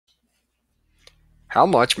How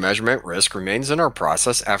much measurement risk remains in our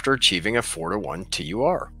process after achieving a 4:1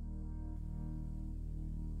 TUR?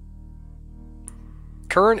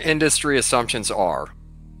 Current industry assumptions are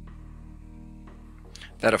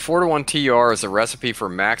that a 4:1 TUR is a recipe for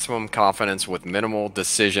maximum confidence with minimal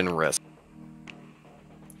decision risk.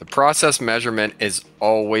 The process measurement is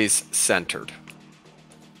always centered.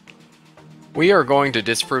 We are going to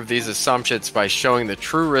disprove these assumptions by showing the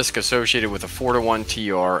true risk associated with a 4:1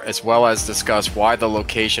 TUR, as well as discuss why the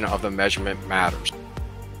location of the measurement matters.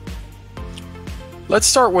 Let's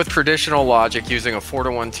start with traditional logic using a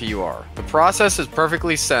 4:1 TUR. The process is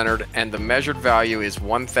perfectly centered and the measured value is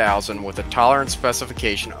 1000 with a tolerance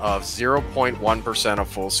specification of 0.1% of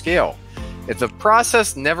full scale. If the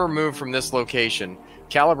process never moved from this location,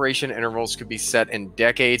 calibration intervals could be set in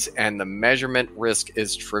decades and the measurement risk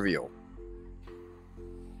is trivial.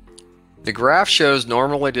 The graph shows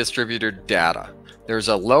normally distributed data. There's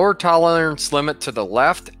a lower tolerance limit to the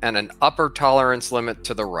left and an upper tolerance limit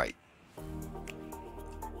to the right.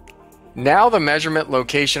 Now the measurement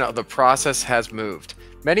location of the process has moved.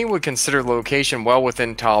 Many would consider the location well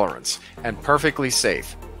within tolerance and perfectly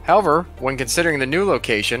safe. However, when considering the new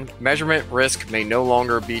location, measurement risk may no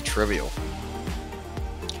longer be trivial.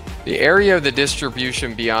 The area of the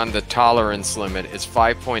distribution beyond the tolerance limit is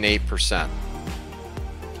 5.8%.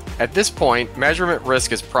 At this point, measurement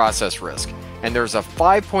risk is process risk, and there's a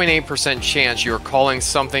 5.8% chance you're calling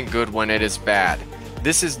something good when it is bad.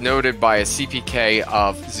 This is noted by a CPK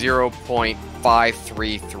of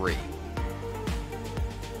 0.533.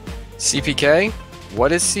 CPK?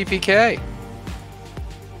 What is CPK?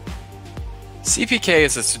 CPK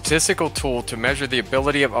is a statistical tool to measure the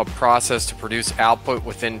ability of a process to produce output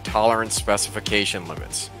within tolerance specification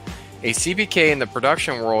limits. A CPK in the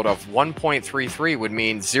production world of 1.33 would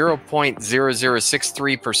mean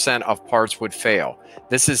 0.0063% of parts would fail.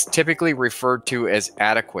 This is typically referred to as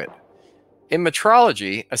adequate. In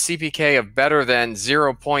metrology, a CPK of better than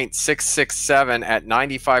 0.667 at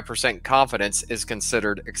 95% confidence is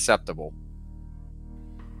considered acceptable.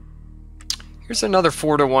 Here's another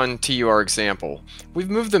 4:1 TUR example. We've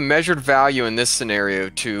moved the measured value in this scenario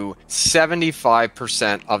to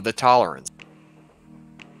 75% of the tolerance.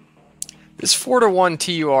 This 4:1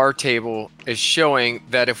 TUR table is showing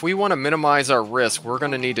that if we want to minimize our risk, we're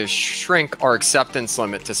going to need to shrink our acceptance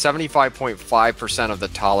limit to 75.5% of the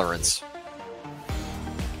tolerance.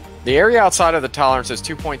 The area outside of the tolerance is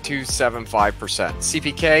 2.275%.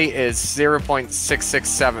 CPK is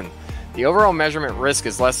 0.667. The overall measurement risk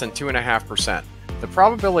is less than 2.5%. The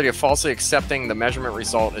probability of falsely accepting the measurement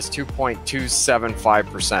result is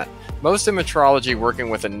 2.275%. Most in metrology working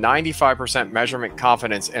with a 95% measurement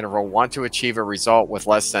confidence interval want to achieve a result with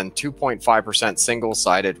less than 2.5%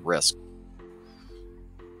 single-sided risk.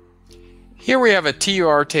 Here we have a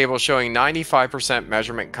TUR table showing 95%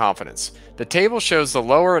 measurement confidence. The table shows the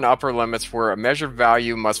lower and upper limits where a measured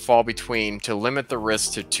value must fall between to limit the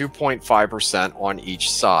risk to 2.5% on each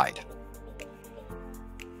side.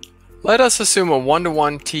 Let us assume a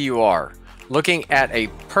 1:1 TUR, looking at a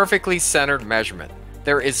perfectly centered measurement.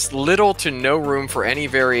 There is little to no room for any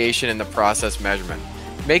variation in the process measurement.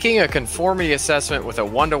 Making a conformity assessment with a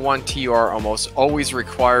 1:1 TUR almost always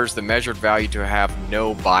requires the measured value to have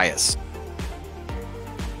no bias.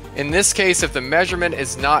 In this case, if the measurement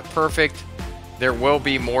is not perfect, there will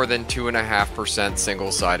be more than 2.5%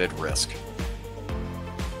 single-sided risk.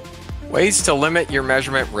 Ways to limit your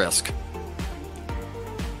measurement risk.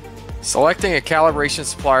 Selecting a calibration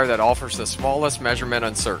supplier that offers the smallest measurement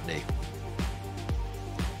uncertainty.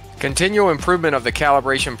 Continual improvement of the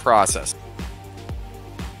calibration process.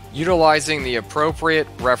 Utilizing the appropriate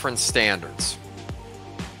reference standards.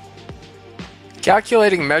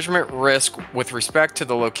 Calculating measurement risk with respect to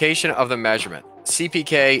the location of the measurement.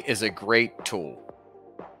 CPK is a great tool.